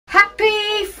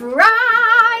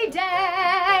Friday!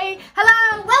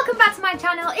 Hello, welcome back to my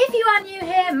channel. If you are new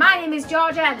here, my name is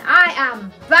Georgia and I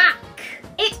am back.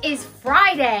 It is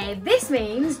Friday. This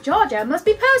means Georgia must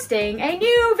be posting a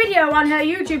new video on her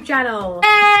YouTube channel.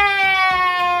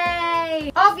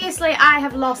 Yay! Obviously, I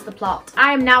have lost the plot.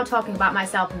 I am now talking about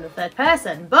myself in the third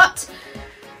person, but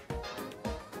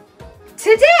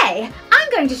today, I'm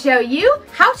going to show you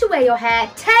how to wear your hair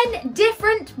 10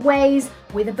 different ways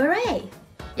with a beret.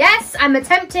 Yes, I'm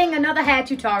attempting another hair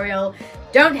tutorial.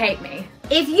 Don't hate me.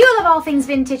 If you love all things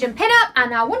vintage and pinup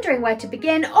and are wondering where to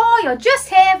begin, or you're just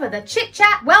here for the chit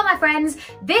chat, well, my friends,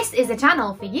 this is a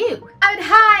channel for you. I would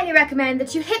highly recommend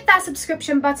that you hit that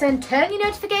subscription button, turn your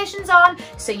notifications on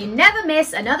so you never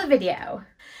miss another video.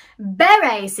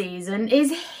 Beret season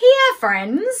is here,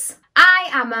 friends. I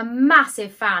am a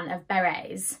massive fan of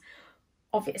berets,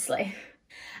 obviously.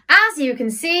 As you can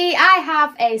see, I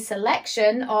have a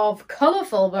selection of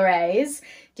colourful berets.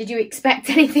 Did you expect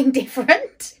anything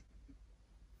different?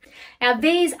 Now,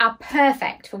 these are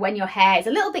perfect for when your hair is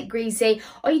a little bit greasy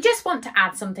or you just want to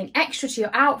add something extra to your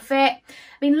outfit. I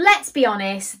mean, let's be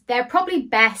honest, they're probably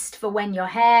best for when your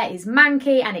hair is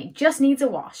manky and it just needs a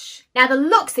wash. Now, the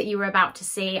looks that you were about to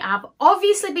see have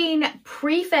obviously been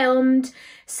pre-filmed,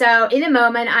 so in a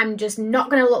moment, I'm just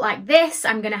not going to look like this.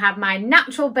 I'm going to have my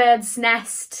natural bird's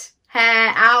nest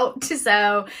hair out,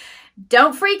 so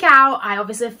don't freak out. I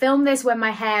obviously filmed this when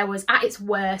my hair was at its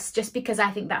worst, just because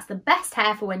I think that's the best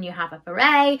hair for when you have a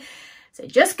beret. So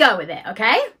just go with it,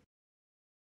 okay?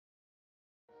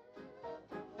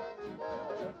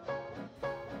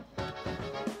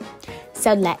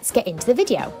 So let's get into the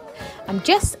video. I'm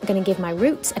just going to give my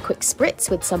roots a quick spritz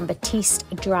with some Batiste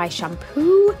dry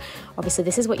shampoo. Obviously,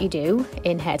 this is what you do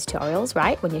in hair tutorials,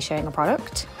 right? When you're showing a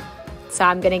product. So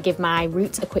I'm going to give my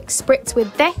roots a quick spritz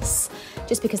with this,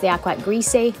 just because they are quite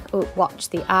greasy. Oh, watch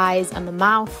the eyes and the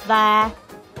mouth there.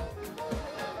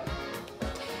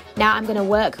 Now I'm going to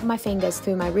work my fingers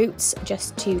through my roots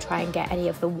just to try and get any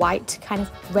of the white kind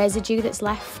of residue that's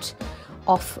left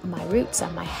off my roots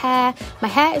and my hair. My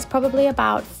hair is probably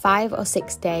about 5 or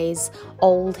 6 days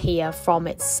old here from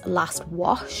its last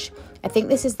wash. I think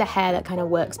this is the hair that kind of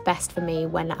works best for me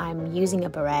when I'm using a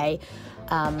beret.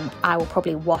 I will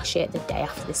probably wash it the day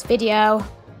after this video.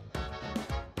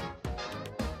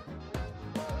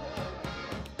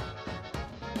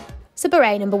 So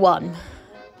beret number 1.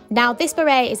 Now this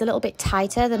beret is a little bit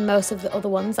tighter than most of the other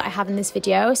ones that I have in this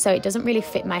video, so it doesn't really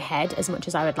fit my head as much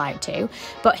as I would like to.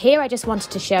 But here I just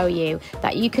wanted to show you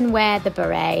that you can wear the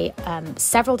beret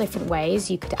several different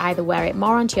ways. You could either wear it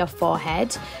more onto your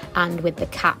forehead and with the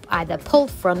cap either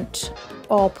pulled front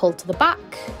or pulled to the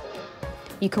back.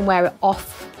 You can wear it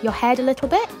off your head a little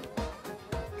bit.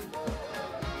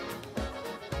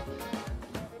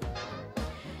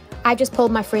 I just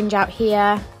pulled my fringe out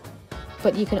here,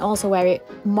 but you can also wear it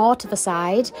more to the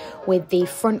side with the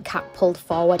front cap pulled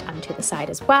forward and to the side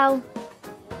as well.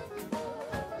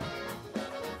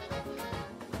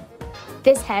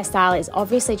 This hairstyle is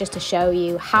obviously just to show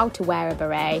you how to wear a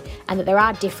beret and that there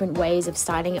are different ways of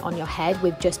styling it on your head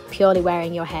with just purely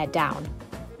wearing your hair down.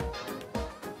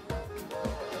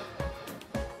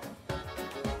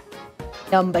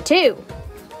 Number 2.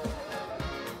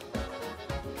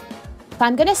 So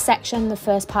I'm going to section the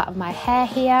first part of my hair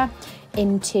here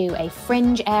into a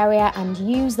fringe area and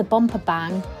use the bumper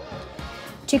bang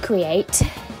to create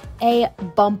a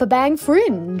bumper bang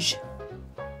fringe.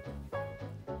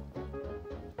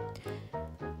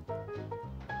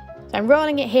 So I'm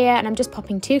rolling it here and I'm just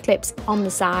popping 2 clips on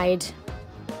the side.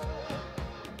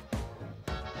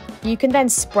 You can then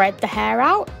spread the hair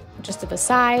out just to the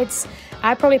sides.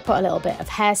 I probably put a little bit of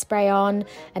hairspray on,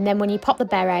 and then when you pop the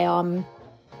beret on,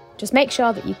 just make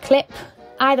sure that you clip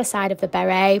either side of the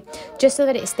beret just so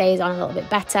that it stays on a little bit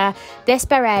better. This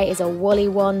beret is a woolly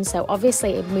one, so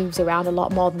obviously it moves around a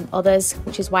lot more than others,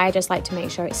 which is why I just like to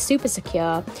make sure it's super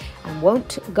secure and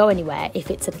won't go anywhere if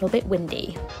it's a little bit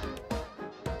windy.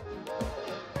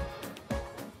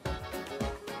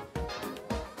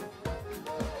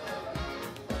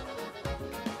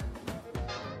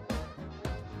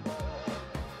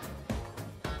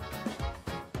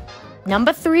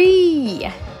 Number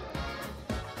 3.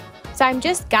 So I'm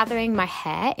just gathering my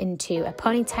hair into a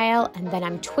ponytail and then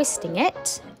I'm twisting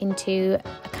it into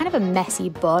a kind of a messy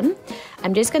bun.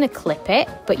 I'm just going to clip it,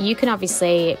 but you can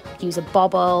obviously use a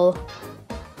bobble,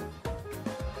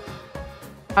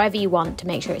 however you want to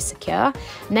make sure it's secure.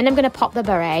 And then I'm going to pop the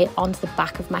beret onto the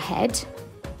back of my head.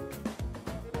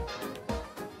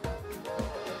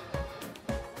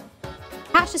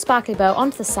 Attach the sparkly bow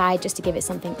onto the side just to give it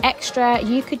something extra.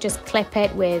 You could just clip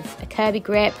it with a curvy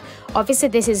grip, Obviously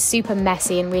this is super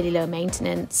messy and really low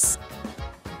maintenance.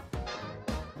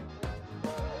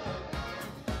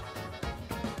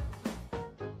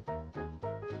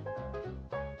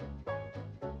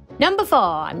 Number 4,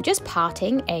 I'm just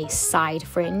parting a side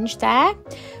fringe there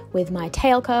with my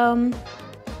tail comb.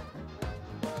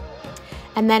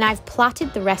 And then I've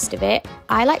plaited the rest of it.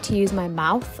 I like to use my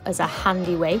mouth as a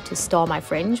handy way to store my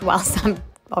fringe whilst I'm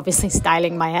obviously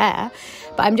styling my hair.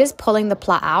 But I'm just pulling the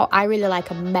plait out. I really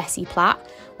like a messy plait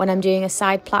when I'm doing a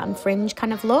side plait and fringe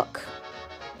kind of look.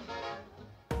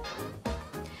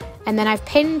 And then I've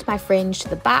pinned my fringe to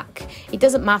the back. It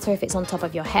doesn't matter if it's on top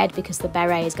of your head because the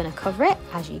beret is going to cover it,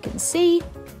 as you can see.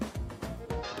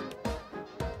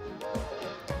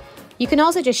 You can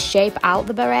also just shape out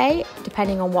the beret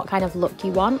depending on what kind of look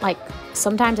you want. Like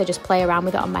sometimes I just play around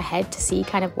with it on my head to see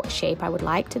kind of what shape I would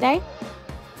like today.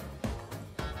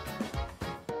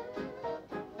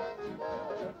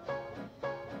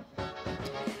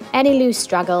 Any loose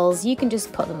straggles, you can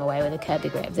just put them away with a Kirby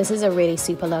grip. This is a really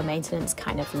super low maintenance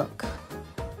kind of look.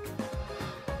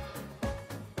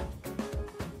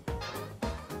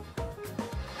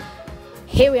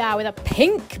 Here we are with a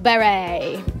pink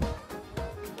beret.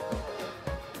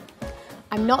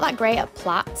 I'm not that great at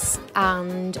plaits,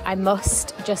 and I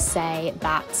must just say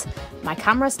that my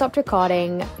camera stopped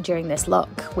recording during this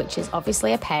look, which is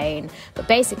obviously a pain, but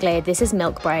basically this is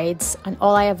milk braids, and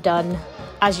all I have done,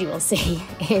 as you will see,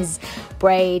 is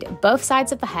braid both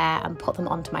sides of the hair and put them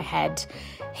onto my head.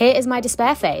 Here is my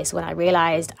despair face when I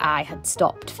realised I had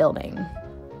stopped filming.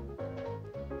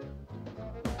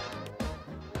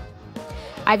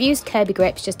 I've used Kirby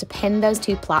grips just to pin those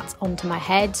 2 plaits onto my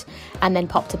head and then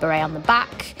popped a beret on the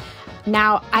back.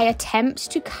 Now, I attempt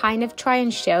to kind of try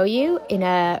and show you in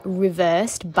a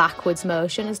reversed backwards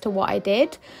motion as to what I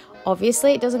did.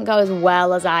 Obviously, it doesn't go as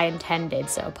well as I intended,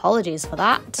 so apologies for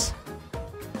that.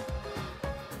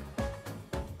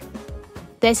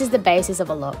 This is the basis of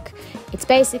a look. It's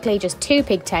basically just 2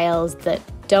 pigtails that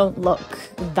don't look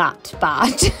that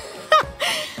bad.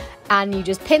 And you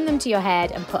just pin them to your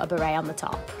head and put a beret on the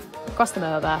top. Cross them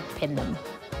over, pin them.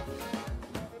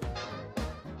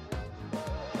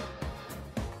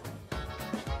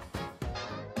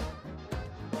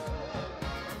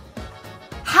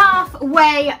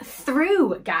 Halfway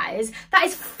through, guys. That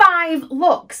is 5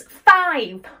 looks.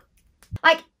 5.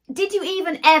 Like, did you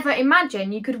even ever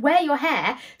imagine you could wear your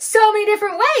hair so many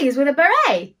different ways with a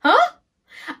beret? Huh?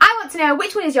 I want to know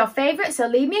which one is your favourite, so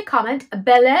leave me a comment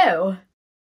below.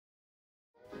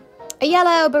 A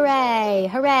yellow beret,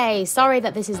 hooray. Sorry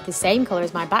that this is the same colour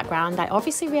as my background. I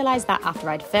obviously realised that after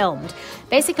I'd filmed.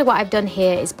 Basically what I've done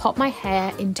here is pop my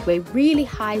hair into a really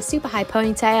high, super high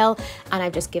ponytail, and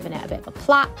I've just given it a bit of a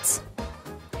plait.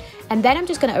 And then I'm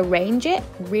just going to arrange it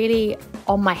really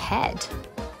on my head.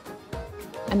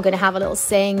 I'm going to have a little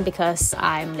sing because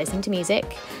I'm listening to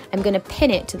music. I'm going to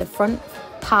pin it to the front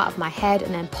part of my head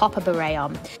and then pop a beret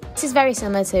on. This is very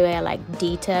similar to a like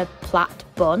Dita plait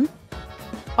bun.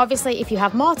 Obviously, if you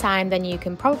have more time, then you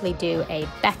can probably do a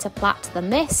better plait than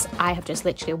this. I have just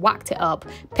literally whacked it up,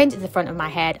 pinned it to the front of my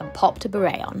head and popped a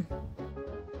beret on.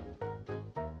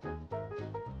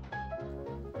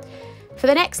 For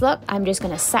the next look, I'm just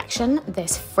going to section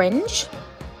this fringe,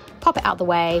 pop it out the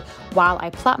way while I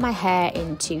plait my hair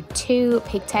into 2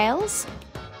 pigtails.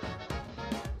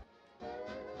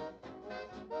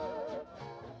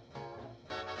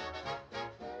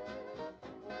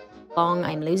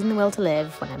 I'm losing the will to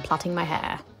live when I'm plaiting my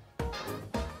hair.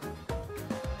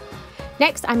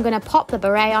 Next, I'm going to pop the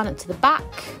beret on to the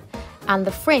back, and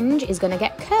the fringe is going to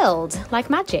get curled like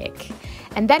magic.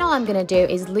 And then all I'm going to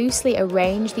do is loosely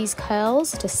arrange these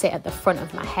curls to sit at the front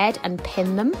of my head and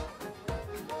pin them.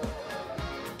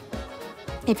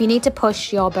 If you need to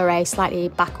push your beret slightly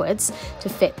backwards to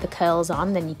fit the curls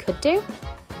on, then you could do.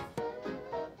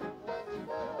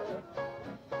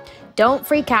 Don't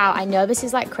freak out, I know this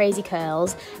is like crazy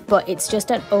curls, but it's just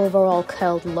an overall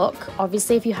curled look.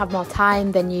 Obviously, if you have more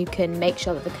time, then you can make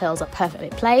sure that the curls are perfectly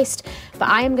placed, but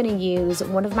I am going to use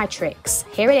one of my tricks.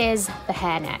 Here it is, the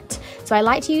hairnet. So I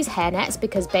like to use hairnets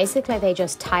because basically they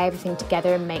just tie everything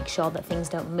together and make sure that things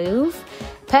don't move.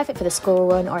 Perfect for the school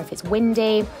run or if it's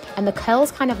windy, and the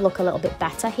curls kind of look a little bit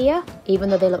better here, even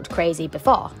though they looked crazy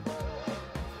before.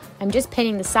 I'm just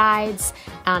pinning the sides,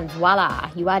 and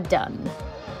voila, you are done.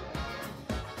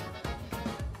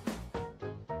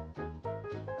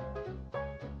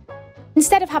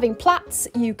 Instead of having plaits,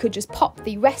 you could just pop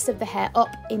the rest of the hair up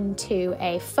into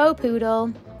a faux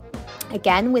poodle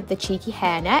again with the cheeky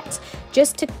hairnet,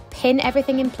 just to pin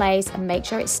everything in place and make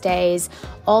sure it stays.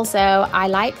 Also, I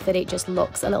like that it just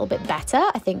looks a little bit better,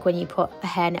 I think, when you put a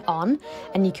hairnet on,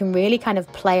 and you can really kind of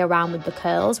play around with the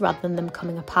curls rather than them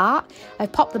coming apart.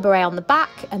 I've popped the beret on the back,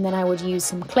 and then I would use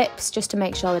some clips just to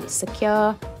make sure that it's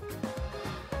secure.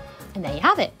 And there you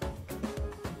have it.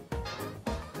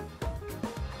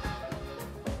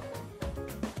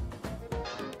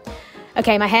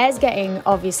 Okay, my hair's getting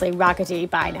obviously raggedy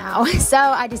by now, so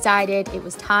I decided it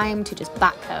was time to just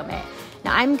back comb it.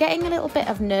 Now, I'm getting a little bit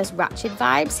of Nurse Ratched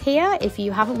vibes here. If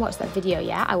you haven't watched that video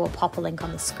yet, I will pop a link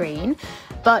on the screen.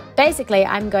 But basically,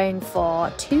 I'm going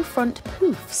for 2 front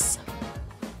poofs.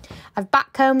 I've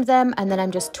back combed them, and then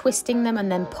I'm just twisting them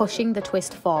and then pushing the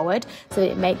twist forward so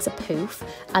that it makes a poof,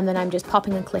 and then I'm just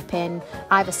popping a clip in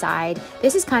either side.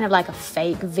 This is kind of like a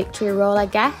fake victory roll, I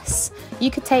guess. You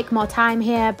could take more time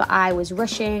here, but I was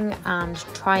rushing and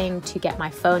trying to get my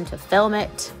phone to film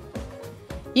it.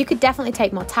 You could definitely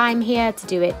take more time here to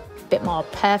do it a bit more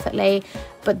perfectly,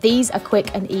 but these are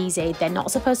quick and easy. They're not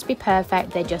supposed to be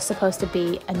perfect, they're just supposed to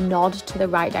be a nod to the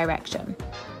right direction.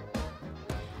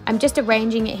 I'm just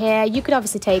arranging it here. You could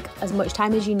obviously take as much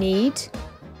time as you need.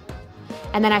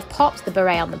 And then I've popped the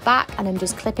beret on the back, and I'm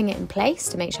just clipping it in place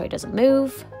to make sure it doesn't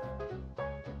move.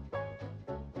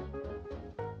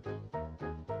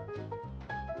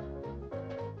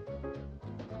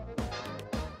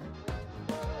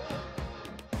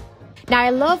 Now, I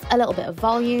love a little bit of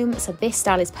volume, so this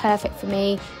style is perfect for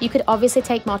me. You could obviously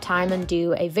take more time and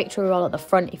do a victory roll at the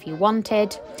front if you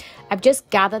wanted. I've just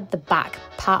gathered the back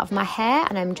part of my hair,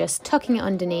 and I'm just tucking it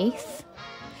underneath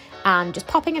and just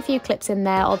popping a few clips in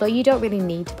there, although you don't really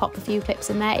need to pop a few clips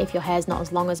in there if your hair's not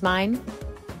as long as mine.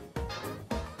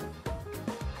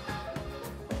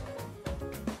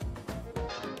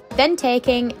 Then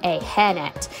taking a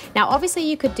hairnet. Now, obviously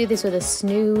you could do this with a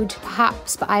snood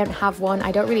perhaps, but I don't have one.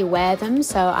 I don't really wear them,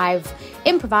 so I've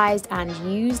improvised and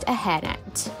used a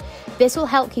hairnet. This will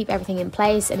help keep everything in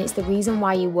place, and it's the reason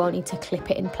why you won't need to clip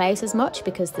it in place as much,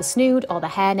 because the snood or the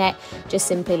hairnet just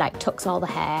simply like tucks all the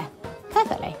hair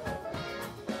perfectly.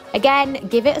 Again,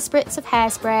 give it a spritz of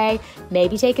hairspray,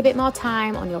 maybe take a bit more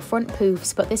time on your front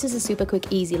poofs, but this is a super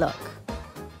quick, easy look.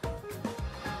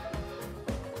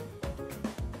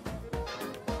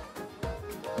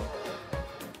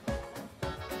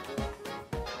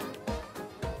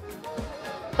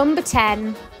 Number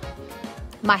 10,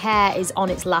 my hair is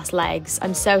on its last legs.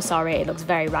 I'm so sorry, it looks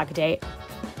very raggedy.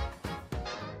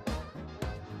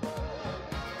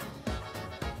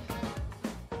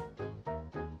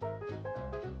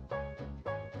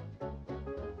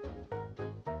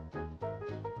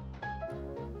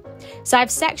 So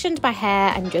I've sectioned my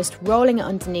hair and just rolling it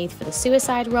underneath for the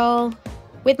suicide roll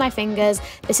with my fingers.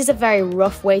 This is a very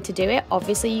rough way to do it.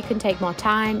 Obviously you can take more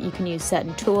time, you can use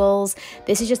certain tools.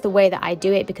 This is just the way that I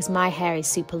do it because my hair is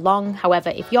super long. However,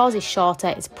 if yours is shorter,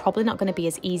 it's probably not going to be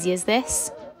as easy as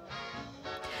this.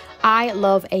 I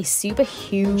love a super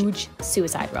huge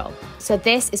suicide roll, so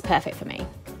this is perfect for me.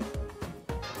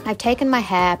 I've taken my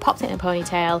hair, popped it in a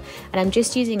ponytail, and I'm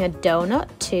just using a donut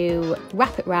to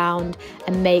wrap it round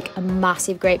and make a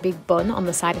massive, great big bun on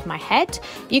the side of my head.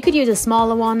 You could use a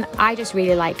smaller one. I just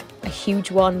really like a huge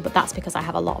one, but that's because I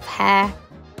have a lot of hair.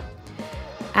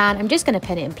 And I'm just going to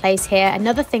pin it in place here.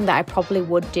 Another thing that I probably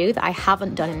would do that I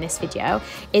haven't done in this video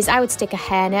is I would stick a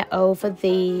hairnet over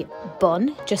the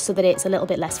bun just so that it's a little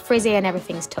bit less frizzy and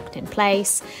everything's tucked in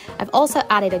place. I've also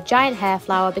added a giant hair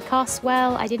flower because,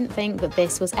 well, I didn't think that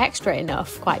this was extra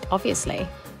enough, quite obviously.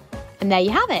 And there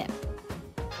you have it.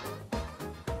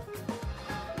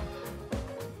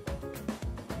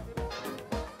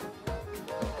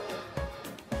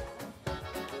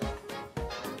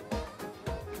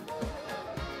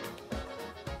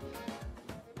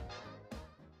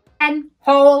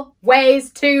 Whole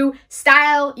ways to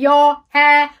style your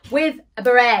hair with a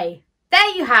beret.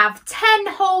 There you have 10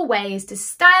 whole ways to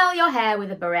style your hair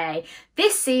with a beret,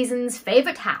 this season's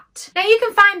favourite hat. Now you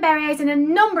can find berets in a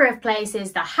number of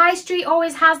places. The high street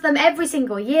always has them every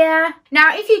single year.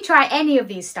 Now if you try any of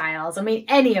these styles, I mean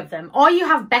any of them, or you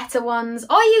have better ones,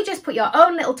 or you just put your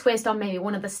own little twist on maybe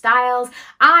one of the styles,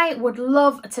 I would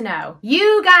love to know.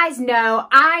 You guys know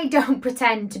I don't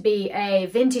pretend to be a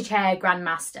vintage hair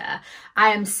grandmaster. I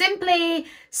am simply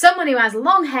someone who has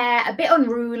long hair, a bit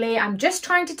unruly. I'm just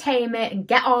trying to tame it and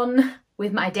get on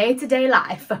with my day-to-day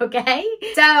life, okay?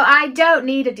 So I don't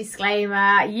need a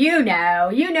disclaimer. You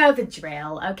know the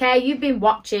drill, okay? You've been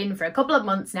watching for a couple of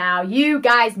months now. You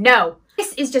guys know.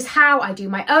 This is just how I do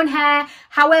my own hair.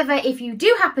 However, if you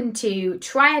do happen to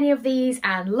try any of these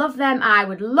and love them, I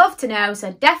would love to know,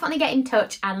 so definitely get in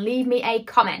touch and leave me a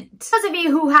comment. Those of you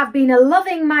who have been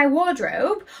loving my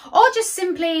wardrobe or just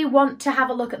simply want to have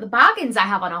a look at the bargains I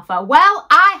have on offer, well,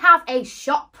 I have a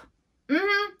shop.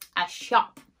 A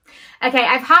shop. Okay,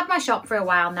 I've had my shop for a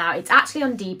while now. It's actually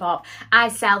on Depop. I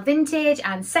sell vintage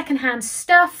and secondhand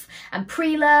stuff and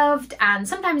pre-loved and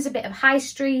sometimes a bit of high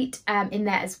street in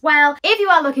there as well. If you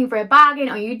are looking for a bargain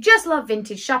or you just love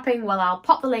vintage shopping, well, I'll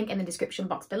pop the link in the description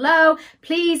box below.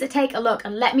 Please take a look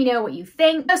and let me know what you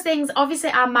think. Those things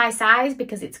obviously are my size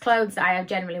because it's clothes that I have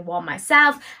generally worn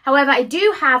myself. However, I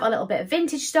do have a little bit of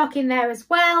vintage stock in there as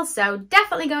well, so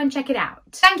definitely go and check it out.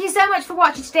 Thank you so much for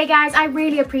watching today, guys. I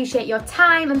really appreciate your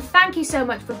time and thank you so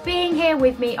much for being here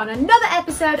with me on another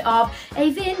episode of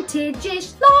A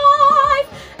Vintageish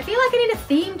Life. I feel like I need a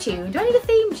theme tune. Do I need a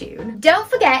theme tune? Don't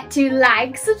forget to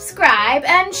like, subscribe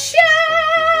and share.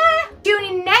 Tune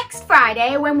in next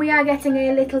Friday when we are getting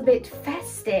a little bit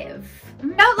festive.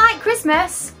 Don't like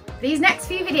Christmas? These next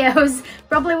few videos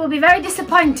probably will be very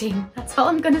disappointing. That's all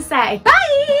I'm gonna say.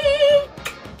 Bye!